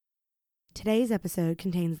Today's episode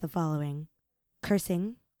contains the following: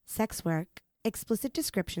 cursing, sex work, explicit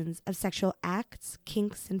descriptions of sexual acts,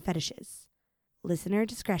 kinks, and fetishes. Listener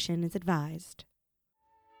discretion is advised.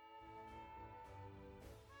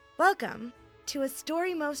 Welcome to A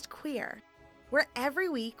Story Most Queer, where every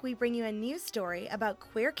week we bring you a new story about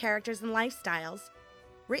queer characters and lifestyles,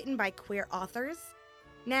 written by queer authors,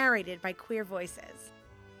 narrated by queer voices.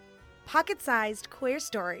 Pocket-sized queer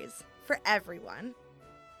stories for everyone.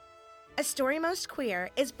 A Story Most Queer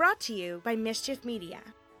is brought to you by Mischief Media.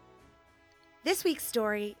 This week's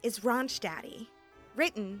story is Raunch Daddy,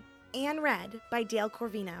 written and read by Dale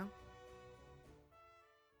Corvino.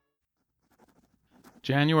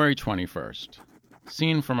 January 21st.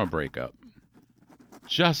 Scene from a breakup.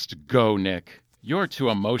 Just go, Nick. You're too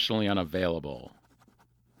emotionally unavailable.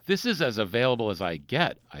 This is as available as I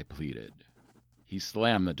get, I pleaded. He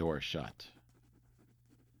slammed the door shut.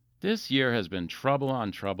 This year has been trouble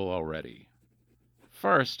on trouble already.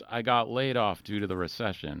 First, I got laid off due to the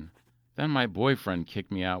recession. Then my boyfriend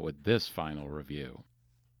kicked me out with this final review.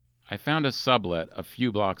 I found a sublet a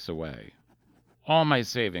few blocks away. All my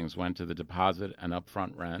savings went to the deposit and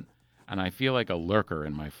upfront rent, and I feel like a lurker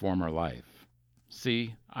in my former life.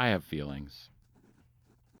 See, I have feelings.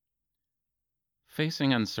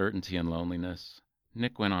 Facing uncertainty and loneliness,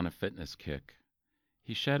 Nick went on a fitness kick.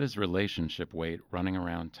 He shed his relationship weight running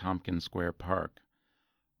around Tompkins Square Park,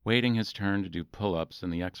 waiting his turn to do pull-ups in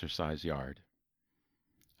the exercise yard.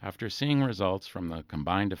 After seeing results from the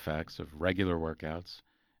combined effects of regular workouts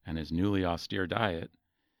and his newly austere diet,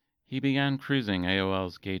 he began cruising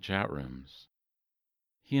AOL's gay chat rooms.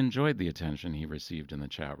 He enjoyed the attention he received in the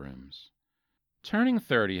chat rooms. Turning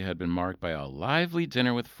 30 had been marked by a lively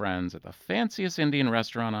dinner with friends at the fanciest Indian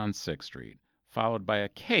restaurant on 6th Street, followed by a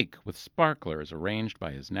cake with sparklers arranged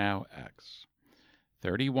by his now ex.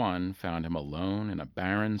 31 found him alone in a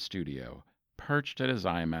barren studio, perched at his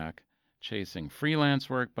iMac, chasing freelance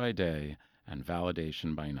work by day and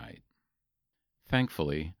validation by night.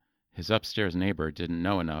 Thankfully, his upstairs neighbor didn't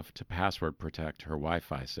know enough to password protect her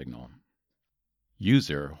Wi-Fi signal.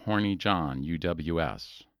 User Horny John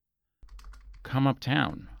UWS. Come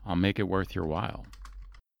uptown, I'll make it worth your while.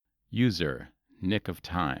 User Nick of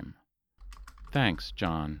Time. Thanks,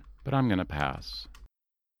 John, but I'm gonna pass.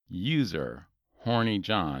 User Horny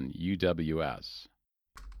John UWS.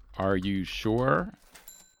 Are you sure?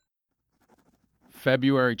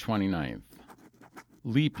 February 29th.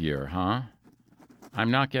 Leap year, huh? I'm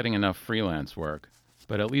not getting enough freelance work,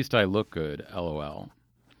 but at least I look good, LOL.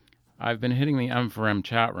 I've been hitting the M4M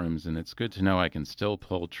chat rooms, and it's good to know I can still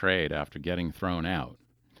pull trade after getting thrown out.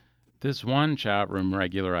 This one chat room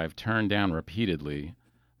regular I've turned down repeatedly,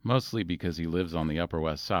 mostly because he lives on the Upper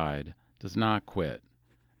West Side, does not quit.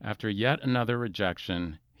 After yet another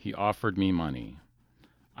rejection, he offered me money.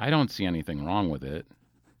 I don't see anything wrong with it.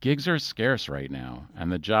 Gigs are scarce right now,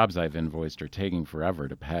 and the jobs I've invoiced are taking forever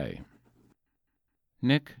to pay.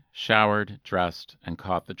 Nick showered, dressed, and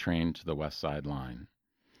caught the train to the West Side Line.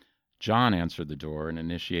 John answered the door and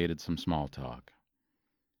initiated some small talk.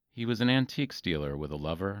 He was an antiques dealer with a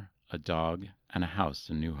lover, a dog, and a house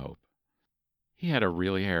in New Hope. He had a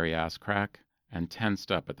really hairy ass crack and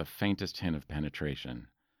tensed up at the faintest hint of penetration,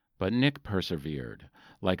 but Nick persevered,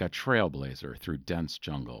 like a trailblazer through dense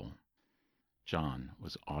jungle. John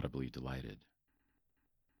was audibly delighted.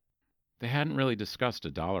 They hadn't really discussed a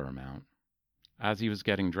dollar amount. As he was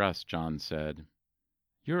getting dressed, John said,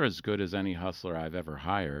 "You're as good as any hustler I've ever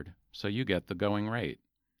hired, so you get the going rate,"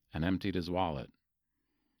 and emptied his wallet.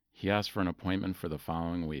 He asked for an appointment for the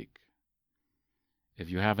following week. "If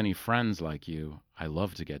you have any friends like you, I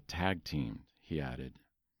love to get tag-teamed," he added.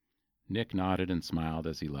 Nick nodded and smiled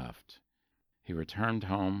as he left. He returned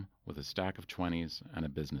home with a stack of 20s and a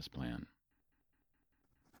business plan.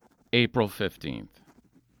 April 15th.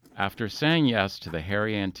 After saying yes to the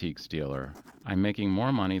hairy antiques dealer, I'm making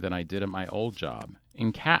more money than I did at my old job,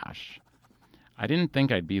 in cash. I didn't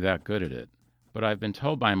think I'd be that good at it, but I've been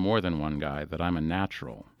told by more than one guy that I'm a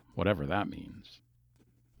natural, whatever that means.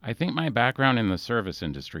 I think my background in the service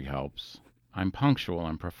industry helps. I'm punctual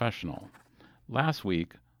and professional. Last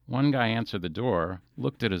week, one guy answered the door,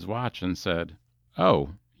 looked at his watch, and said,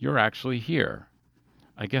 "Oh, you're actually here."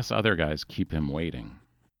 I guess other guys keep him waiting.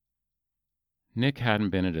 Nick hadn't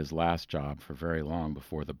been at his last job for very long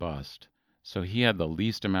before the bust, so he had the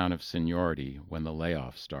least amount of seniority when the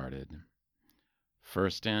layoff started.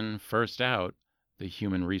 "First in, first out," the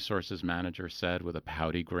human resources manager said with a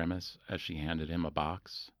pouty grimace as she handed him a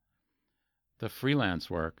box. The freelance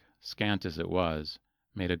work, scant as it was,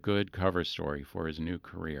 made a good cover story for his new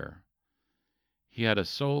career. He had a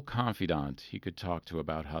sole confidant he could talk to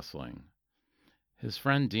about hustling. His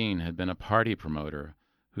friend Dean had been a party promoter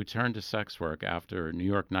who turned to sex work after New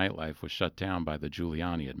York nightlife was shut down by the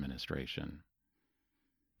Giuliani administration.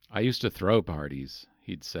 "I used to throw parties,"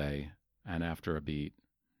 he'd say, and after a beat,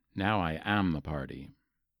 "Now I am the party."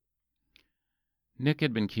 Nick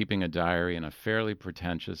had been keeping a diary in a fairly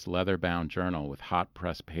pretentious leather-bound journal with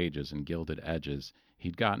hot-pressed pages and gilded edges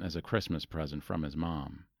he'd gotten as a Christmas present from his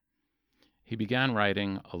mom. He began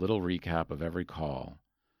writing a little recap of every call,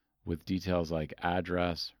 with details like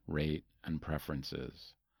address, rate, and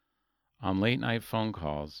preferences. On late-night phone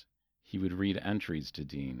calls, he would read entries to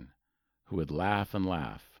Dean, who would laugh and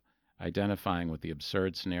laugh, identifying with the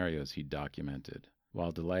absurd scenarios he'd documented,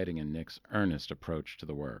 while delighting in Nick's earnest approach to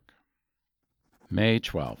the work. May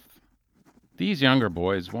 12th. These younger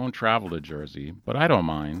boys won't travel to Jersey, but I don't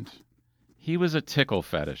mind. He was a tickle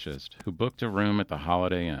fetishist who booked a room at the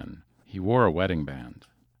Holiday Inn. He wore a wedding band.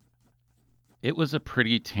 It was a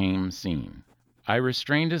pretty tame scene. I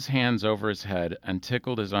restrained his hands over his head and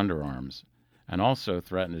tickled his underarms, and also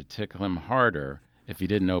threatened to tickle him harder if he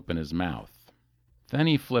didn't open his mouth. Then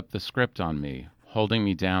he flipped the script on me, holding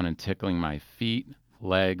me down and tickling my feet,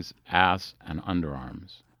 legs, ass, and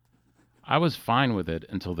underarms. I was fine with it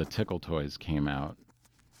until the tickle toys came out.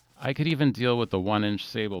 I could even deal with the 1-inch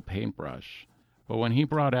sable paintbrush, but when he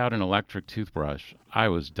brought out an electric toothbrush, I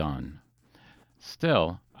was done.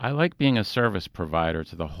 Still, I like being a service provider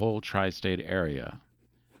to the whole tri-state area.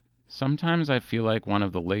 Sometimes I feel like one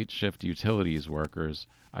of the late-shift utilities workers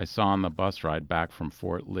I saw on the bus ride back from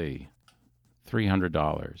Fort Lee.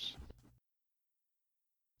 $300.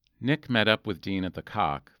 Nick met up with Dean at the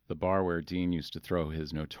Cock, the bar where Dean used to throw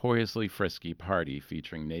his notoriously frisky party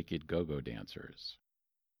featuring naked go-go dancers.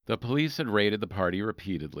 The police had raided the party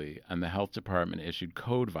repeatedly, and the health department issued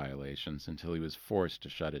code violations until he was forced to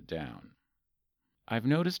shut it down. "I've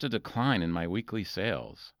noticed a decline in my weekly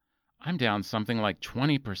sales. I'm down something like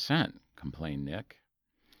 20%, complained Nick.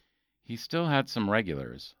 He still had some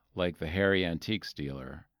regulars, like the hairy antiques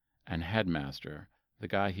dealer, and Headmaster, the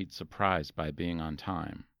guy he'd surprised by being on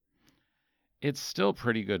time. "It's still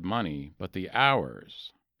pretty good money, but the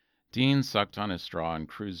hours." Dean sucked on his straw and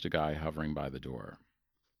cruised a guy hovering by the door.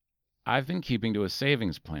 "I've been keeping to a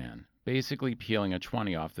savings plan, basically peeling a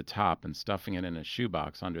 20 off the top and stuffing it in a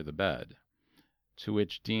shoebox under the bed." To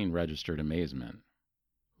which Dean registered amazement.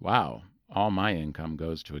 "Wow, all my income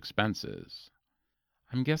goes to expenses."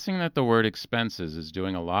 "I'm guessing that the word expenses is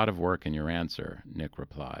doing a lot of work in your answer," Nick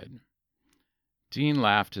replied. Dean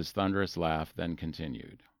laughed his thunderous laugh, then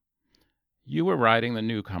continued. "You were riding the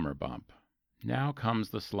newcomer bump. Now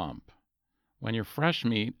comes the slump. When you're fresh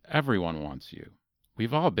meat, everyone wants you.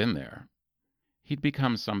 We've all been there." He'd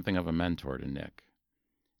become something of a mentor to Nick.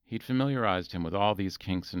 He'd familiarized him with all these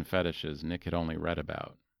kinks and fetishes Nick had only read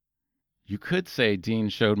about. "You could say Dean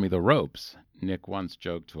showed me the ropes," Nick once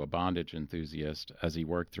joked to a bondage enthusiast as he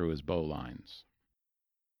worked through his bowlines.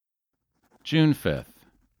 June 5th.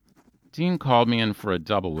 Dean called me in for a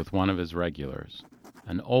double with one of his regulars,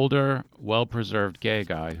 an older, well-preserved gay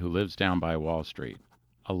guy who lives down by Wall Street,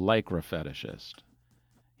 a lycra fetishist.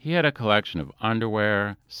 He had a collection of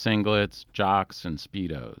underwear, singlets, jocks, and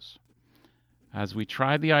Speedos. As we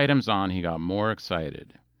tried the items on, he got more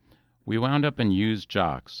excited. We wound up in used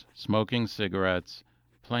jocks, smoking cigarettes,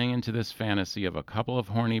 playing into this fantasy of a couple of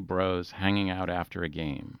horny bros hanging out after a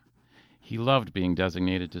game. He loved being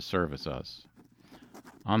designated to service us.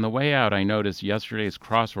 On the way out, I noticed yesterday's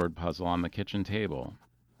crossword puzzle on the kitchen table.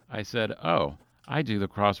 I said, "Oh, I do the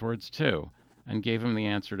crosswords too," and gave him the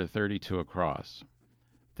answer to 32 across.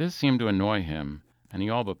 This seemed to annoy him, and he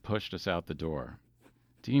all but pushed us out the door.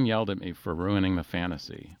 Dean yelled at me for ruining the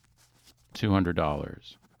fantasy.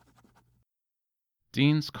 $200.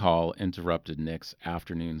 Dean's call interrupted Nick's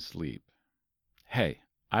afternoon sleep. "Hey,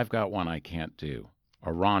 I've got one I can't do.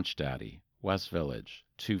 A Raunch Daddy, West Village,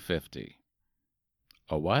 $250.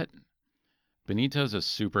 "A what?" "Benito's a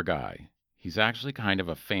super guy. He's actually kind of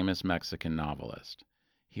a famous Mexican novelist.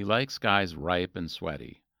 He likes guys ripe and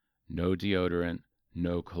sweaty. No deodorant,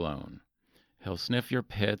 no cologne. He'll sniff your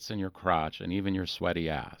pits and your crotch and even your sweaty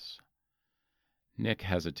ass." Nick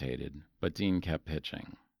hesitated, but Dean kept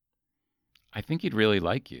pitching. "I think he'd really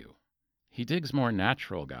like you. He digs more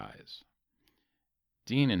natural guys."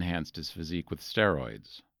 Dean enhanced his physique with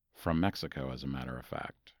steroids, from Mexico, as a matter of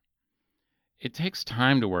fact. "It takes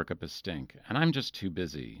time to work up a stink, and I'm just too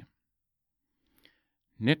busy."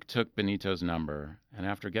 Nick took Benito's number, and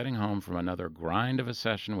after getting home from another grind of a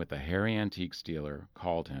session with the hairy antiques dealer,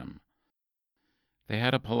 called him. They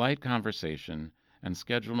had a polite conversation and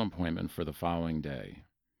scheduled an appointment for the following day.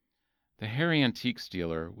 The hairy antiques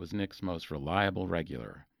dealer was Nick's most reliable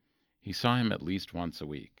regular. He saw him at least once a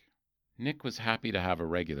week. Nick was happy to have a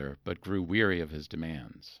regular, but grew weary of his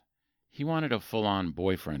demands. He wanted a full-on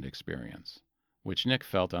boyfriend experience, which Nick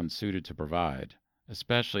felt unsuited to provide,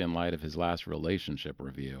 especially in light of his last relationship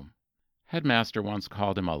review. Headmaster once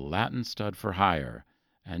called him a Latin stud for hire,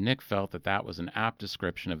 and Nick felt that that was an apt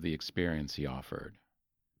description of the experience he offered.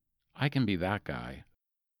 I can be that guy,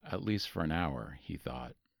 at least for an hour, he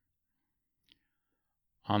thought.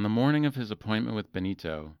 On the morning of his appointment with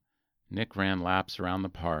Benito, Nick ran laps around the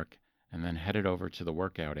park and then headed over to the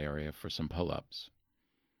workout area for some pull-ups.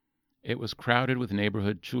 It was crowded with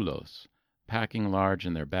neighborhood chulos, packing large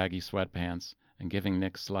in their baggy sweatpants and giving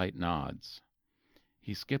Nick slight nods.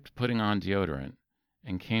 He skipped putting on deodorant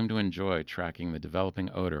and came to enjoy tracking the developing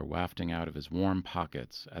odor wafting out of his warm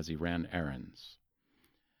pockets as he ran errands.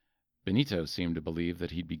 Benito seemed to believe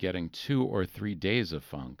that he'd be getting 2 or 3 days of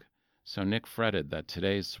funk, so Nick fretted that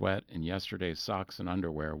today's sweat and yesterday's socks and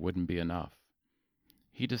underwear wouldn't be enough.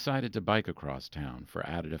 He decided to bike across town for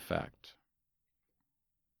added effect.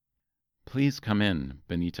 "Please come in,"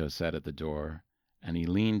 Benito said at the door, and he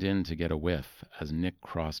leaned in to get a whiff as Nick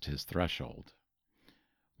crossed his threshold.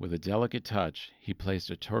 With a delicate touch, he placed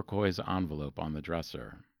a turquoise envelope on the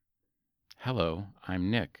dresser. "Hello,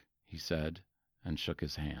 I'm Nick," he said, and shook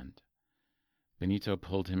his hand. Benito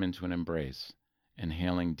pulled him into an embrace,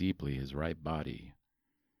 inhaling deeply his ripe body.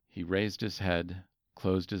 He raised his head,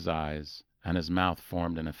 closed his eyes, and his mouth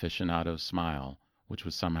formed an aficionado's smile, which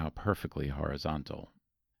was somehow perfectly horizontal.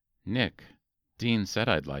 "Nick, Dean said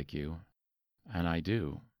I'd like you, and I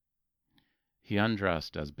do." He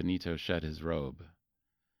undressed as Benito shed his robe.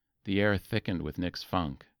 The air thickened with Nick's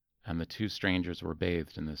funk, and the two strangers were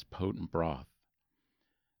bathed in this potent broth.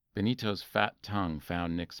 Benito's fat tongue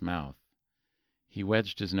found Nick's mouth. He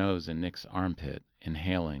wedged his nose in Nick's armpit,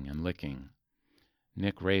 inhaling and licking.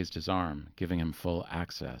 Nick raised his arm, giving him full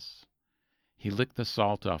access. He licked the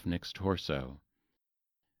salt off Nick's torso.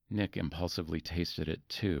 Nick impulsively tasted it,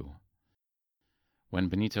 too. When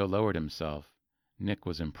Benito lowered himself, Nick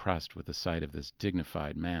was impressed with the sight of this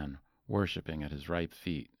dignified man worshipping at his ripe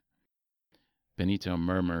feet. Benito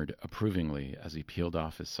murmured approvingly as he peeled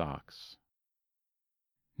off his socks.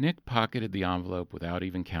 Nick pocketed the envelope without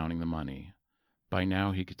even counting the money. By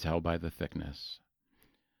now he could tell by the thickness.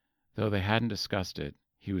 Though they hadn't discussed it,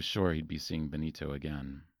 he was sure he'd be seeing Benito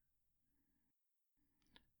again.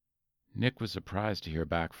 Nick was surprised to hear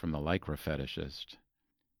back from the lycra fetishist.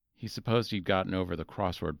 He supposed he'd gotten over the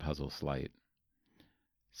crossword puzzle slight.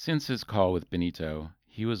 Since his call with Benito,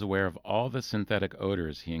 he was aware of all the synthetic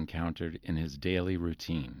odors he encountered in his daily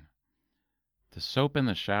routine. The soap in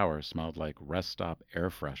the shower smelled like rest stop air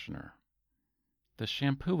freshener. The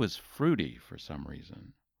shampoo was fruity for some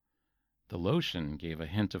reason. The lotion gave a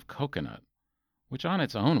hint of coconut, which on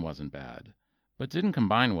its own wasn't bad, but didn't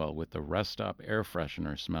combine well with the rest stop air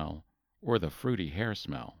freshener smell or the fruity hair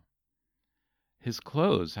smell. His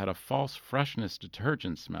clothes had a false freshness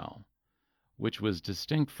detergent smell, which was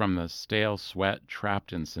distinct from the stale sweat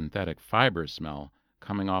trapped in synthetic fiber smell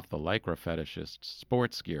coming off the lycra fetishist's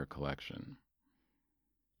sports gear collection.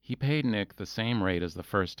 He paid Nick the same rate as the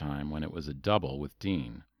first time when it was a double with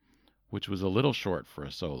Dean, which was a little short for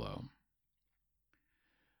a solo.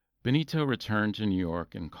 Benito returned to New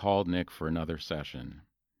York and called Nick for another session.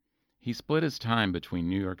 He split his time between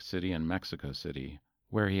New York City and Mexico City,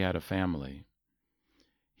 where he had a family.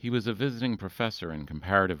 He was a visiting professor in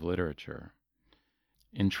comparative literature.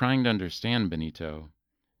 In trying to understand Benito,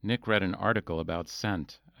 Nick read an article about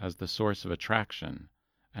scent as the source of attraction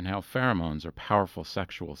and how pheromones are powerful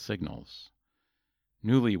sexual signals.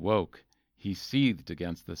 Newly woke, he seethed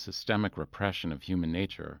against the systemic repression of human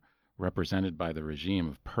nature represented by the regime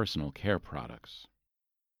of personal care products.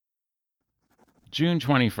 June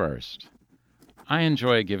 21st. I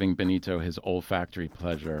enjoy giving Benito his olfactory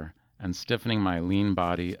pleasure and stiffening my lean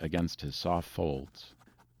body against his soft folds.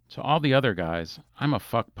 To all the other guys, I'm a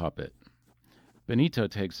fuck puppet. Benito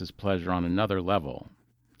takes his pleasure on another level.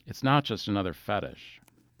 It's not just another fetish.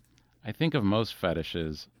 I think of most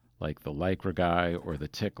fetishes, like the lycra guy or the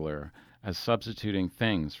tickler, as substituting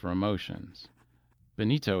things for emotions.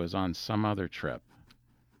 Benito is on some other trip.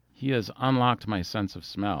 He has unlocked my sense of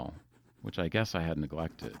smell, which I guess I had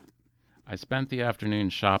neglected. I spent the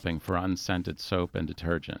afternoon shopping for unscented soap and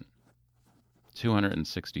detergent.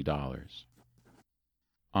 $260.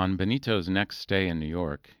 On Benito's next stay in New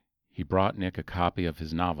York, he brought Nick a copy of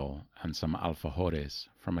his novel and some alfajores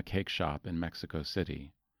from a cake shop in Mexico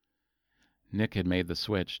City. Nick had made the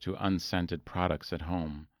switch to unscented products at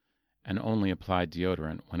home and only applied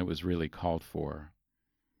deodorant when it was really called for.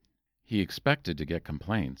 He expected to get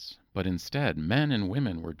complaints, but instead men and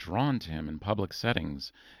women were drawn to him in public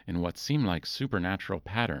settings in what seemed like supernatural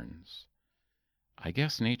patterns. I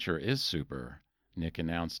guess nature is super, Nick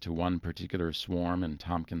announced to one particular swarm in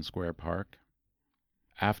Tompkins Square Park.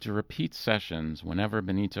 After repeat sessions whenever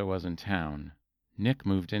Benito was in town, Nick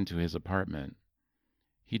moved into his apartment.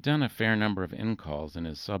 He'd done a fair number of in-calls in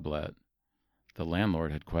his sublet. The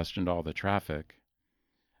landlord had questioned all the traffic,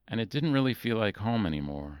 and it didn't really feel like home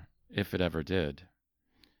anymore, if it ever did.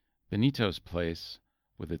 Benito's place,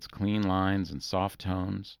 with its clean lines and soft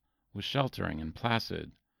tones, was sheltering and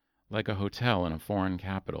placid, like a hotel in a foreign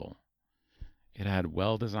capital. It had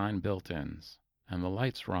well-designed built-ins, and the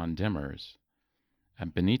lights were on dimmers,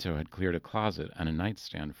 and Benito had cleared a closet and a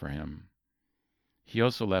nightstand for him. He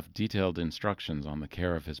also left detailed instructions on the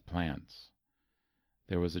care of his plants.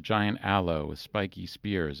 There was a giant aloe with spiky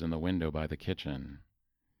spears in the window by the kitchen.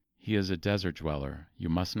 "He is a desert dweller. You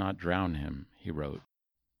must not drown him," he wrote.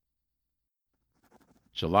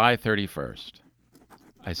 July 31st.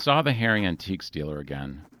 I saw the Herring antiques dealer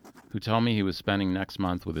again, who told me he was spending next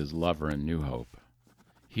month with his lover in New Hope.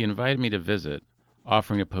 He invited me to visit,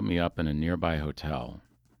 offering to put me up in a nearby hotel.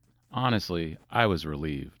 Honestly, I was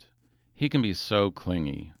relieved. He can be so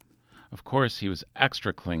clingy. Of course, he was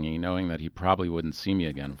extra clingy, knowing that he probably wouldn't see me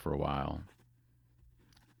again for a while.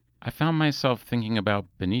 I found myself thinking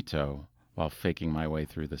about Benito while faking my way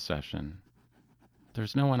through the session.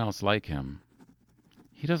 There's no one else like him.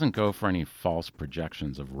 He doesn't go for any false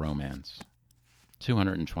projections of romance.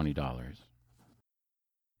 $220.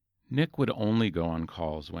 Nick would only go on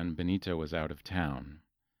calls when Benito was out of town.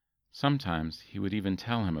 Sometimes he would even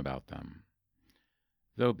tell him about them.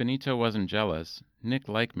 Though Benito wasn't jealous, Nick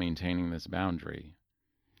liked maintaining this boundary.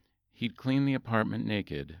 He'd clean the apartment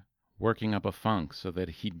naked, working up a funk so that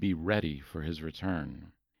he'd be ready for his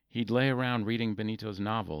return. He'd lay around reading Benito's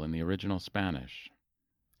novel in the original Spanish.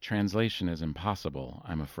 Translation is impossible,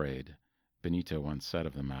 I'm afraid, Benito once said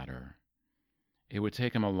of the matter. It would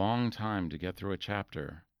take him a long time to get through a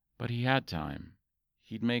chapter, but he had time.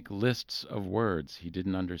 He'd make lists of words he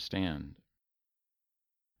didn't understand.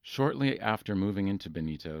 Shortly after moving into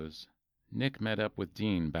Benito's, Nick met up with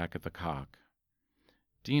Dean back at the Cock.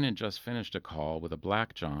 Dean had just finished a call with a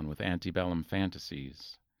Black John with antebellum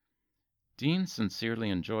fantasies. Dean sincerely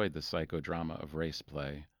enjoyed the psychodrama of race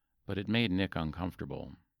play, but it made Nick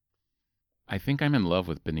uncomfortable. "I think I'm in love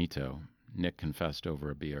with Benito," Nick confessed over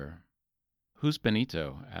a beer. "Who's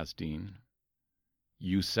Benito?" asked Dean.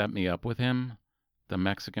 "You set me up with him? The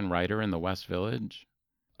Mexican writer in the West Village?"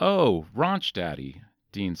 "Oh, Raunch Daddy,"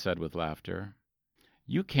 Dean said with laughter.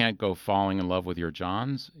 "You can't go falling in love with your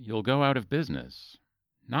Johns. You'll go out of business."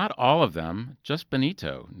 "Not all of them, just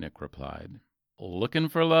Benito," Nick replied. "Looking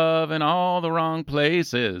for love in all the wrong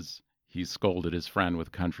places," he scolded his friend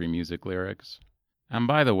with country music lyrics. "And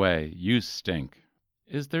by the way, you stink."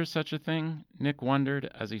 Is there such a thing? Nick wondered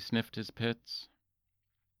as he sniffed his pits.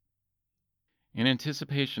 In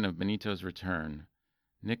anticipation of Benito's return,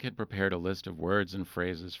 Nick had prepared a list of words and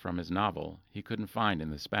phrases from his novel he couldn't find in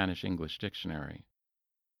the Spanish-English dictionary.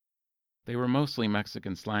 They were mostly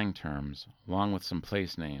Mexican slang terms, along with some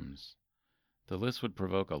place names. The list would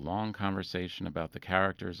provoke a long conversation about the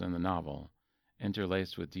characters in the novel,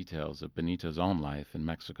 interlaced with details of Benito's own life in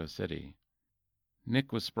Mexico City.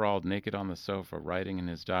 Nick was sprawled naked on the sofa writing in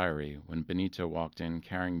his diary when Benito walked in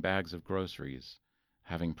carrying bags of groceries,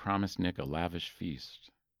 having promised Nick a lavish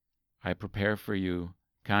feast. "I prepare for you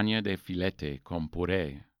caña de filete con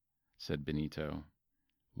puré," said Benito.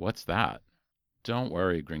 "What's that?" "Don't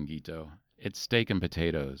worry, Gringuito. It's steak and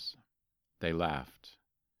potatoes." They laughed.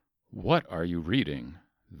 "What are you reading?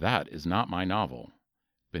 That is not my novel,"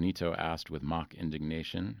 Benito asked with mock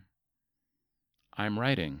indignation. "I'm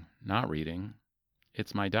writing, not reading.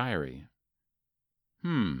 It's my diary."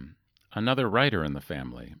 Another writer in the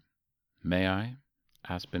family. "May I?"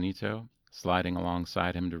 asked Benito, sliding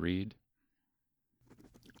alongside him to read.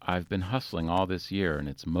 "I've been hustling all this year, and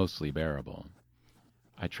it's mostly bearable.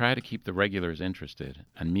 I try to keep the regulars interested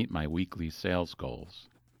and meet my weekly sales goals.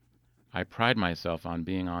 I pride myself on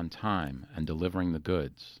being on time and delivering the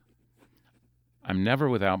goods. I'm never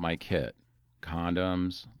without my kit: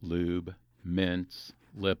 condoms, lube, mints,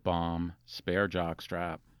 lip balm, spare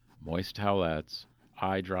jockstrap, moist towelettes,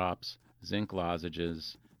 eye drops, zinc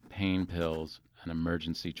lozenges, pain pills, and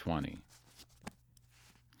emergency 20.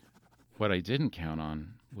 What I didn't count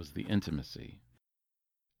on was the intimacy.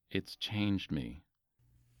 It's changed me.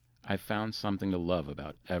 I found something to love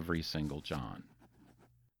about every single John."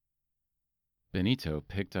 Benito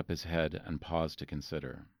picked up his head and paused to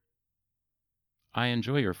consider. "I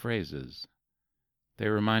enjoy your phrases. They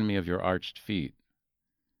remind me of your arched feet."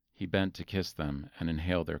 He bent to kiss them and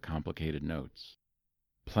inhale their complicated notes.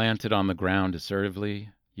 "Planted on the ground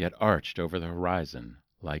assertively, yet arched over the horizon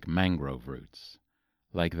like mangrove roots.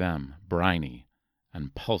 like them, briny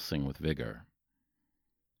and pulsing with vigor.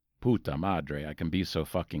 Puta madre, I can be so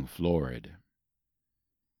fucking florid.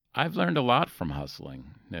 I've learned a lot from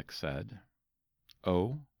hustling, Nick said.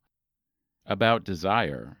 Oh? About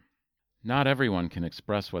desire. Not everyone can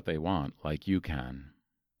express what they want like you can.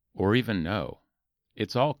 Or even know.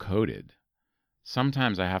 It's all coded.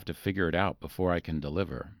 Sometimes I have to figure it out before I can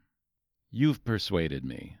deliver. You've persuaded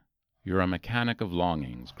me. You're a mechanic of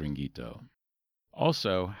longings, Gringuito.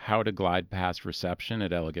 Also, how to glide past reception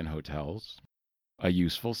at elegant hotels. A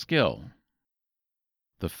useful skill.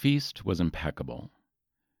 The feast was impeccable.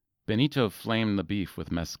 Benito flamed the beef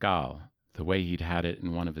with mezcal, the way he'd had it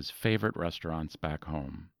in one of his favorite restaurants back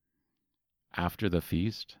home. After the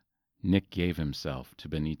feast, Nick gave himself to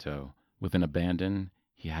Benito with an abandon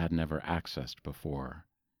he had never accessed before.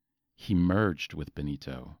 He merged with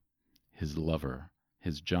Benito, his lover,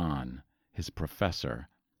 his John, his professor,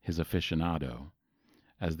 his aficionado,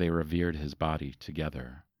 as they revered his body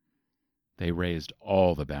together. They raised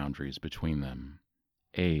all the boundaries between them: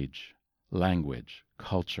 age, language,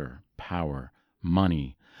 culture, power,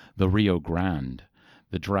 money, the Rio Grande,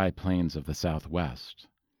 the dry plains of the Southwest.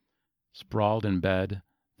 Sprawled in bed,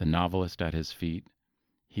 the novelist at his feet,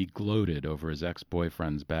 he gloated over his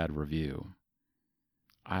ex-boyfriend's bad review.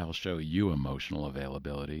 I'll show you emotional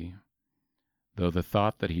availability. Though the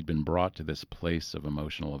thought that he'd been brought to this place of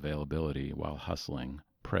emotional availability while hustling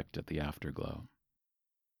pricked at the afterglow.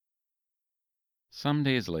 Some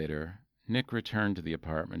days later, Nick returned to the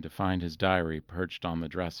apartment to find his diary perched on the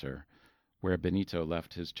dresser, where Benito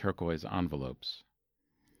left his turquoise envelopes.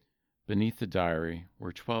 Beneath the diary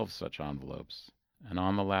were 12 such envelopes, and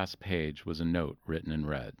on the last page was a note written in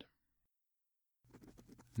red.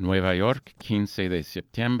 Nueva York, 15 de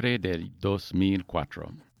septiembre del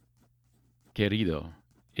 2004. Querido,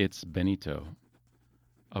 it's Benito.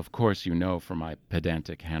 Of course you know from my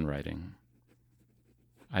pedantic handwriting.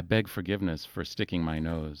 I beg forgiveness for sticking my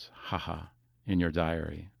nose, haha, in your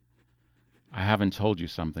diary. I haven't told you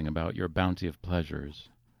something about your bounty of pleasures.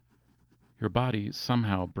 Your body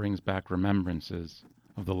somehow brings back remembrances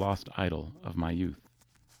of the lost idol of my youth.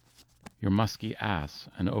 Your musky ass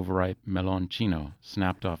and overripe meloncino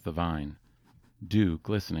snapped off the vine, dew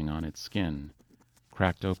glistening on its skin,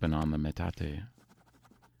 cracked open on the metate.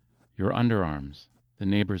 Your underarms, the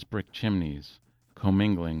neighbors' brick chimneys,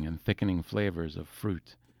 commingling and thickening flavors of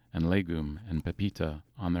fruit and legume and pepita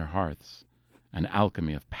on their hearths, an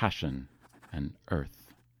alchemy of passion and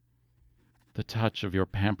earth. The touch of your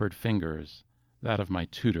pampered fingers, that of my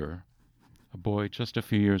tutor, a boy just a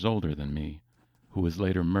few years older than me, who was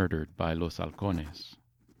later murdered by Los Halcones.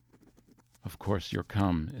 Of course your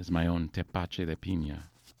cum is my own tepache de piña.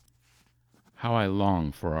 How I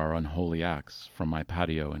long for our unholy acts from my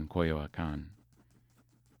patio in Coyoacan.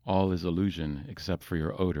 All is illusion except for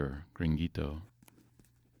your odor, Gringuito.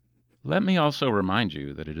 Let me also remind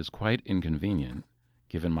you that it is quite inconvenient,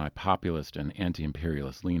 given my populist and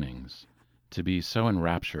anti-imperialist leanings, to be so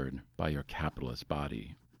enraptured by your capitalist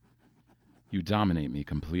body. You dominate me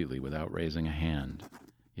completely without raising a hand,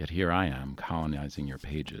 yet here I am colonizing your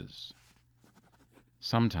pages.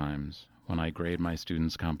 Sometimes, when I grade my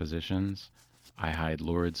students' compositions, I hide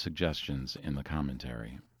lurid suggestions in the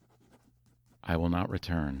commentary. I will not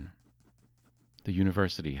return. The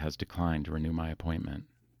university has declined to renew my appointment.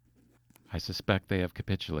 I suspect they have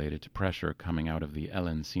capitulated to pressure coming out of the El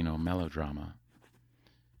Encino melodrama.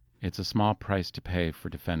 It's a small price to pay for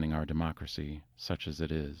defending our democracy, such as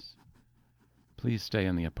it is. Please stay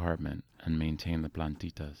in the apartment and maintain the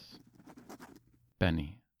plantitas.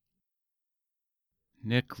 Benny.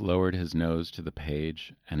 Nick lowered his nose to the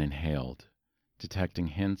page and inhaled, detecting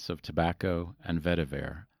hints of tobacco and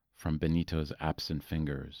vetiver from Benito's absent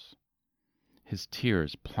fingers. His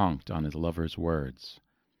tears plonked on his lover's words,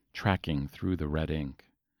 tracking through the red ink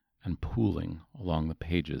and pooling along the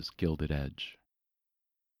page's gilded edge.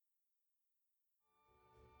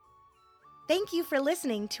 Thank you for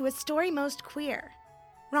listening to A Story Most Queer.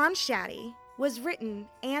 Raunch Daddy was written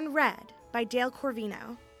and read by Dale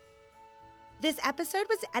Corvino. This episode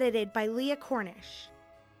was edited by Leah Cornish.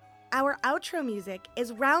 Our outro music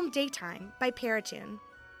is Round Daytime by Paratune.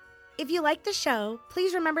 If you like the show,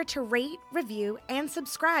 please remember to rate, review, and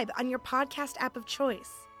subscribe on your podcast app of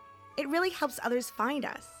choice. It really helps others find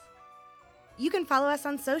us. You can follow us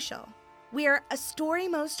on social. We are A Story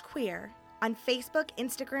Most Queer on Facebook,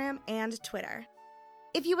 Instagram, and Twitter.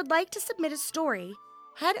 If you would like to submit a story,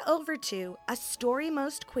 head over to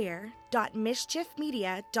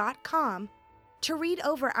astorymostqueer.mischiefmedia.com to read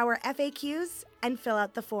over our FAQs and fill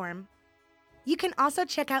out the form. You can also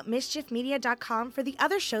check out mischiefmedia.com for the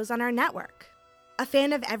other shows on our network. A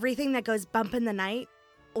fan of everything that goes bump in the night?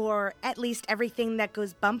 or at least everything that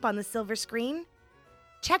goes bump on the silver screen,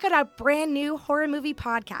 check out our brand new horror movie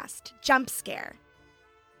podcast, Jump Scare.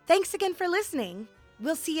 Thanks again for listening.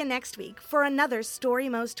 We'll see you next week for another Story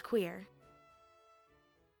Most Queer.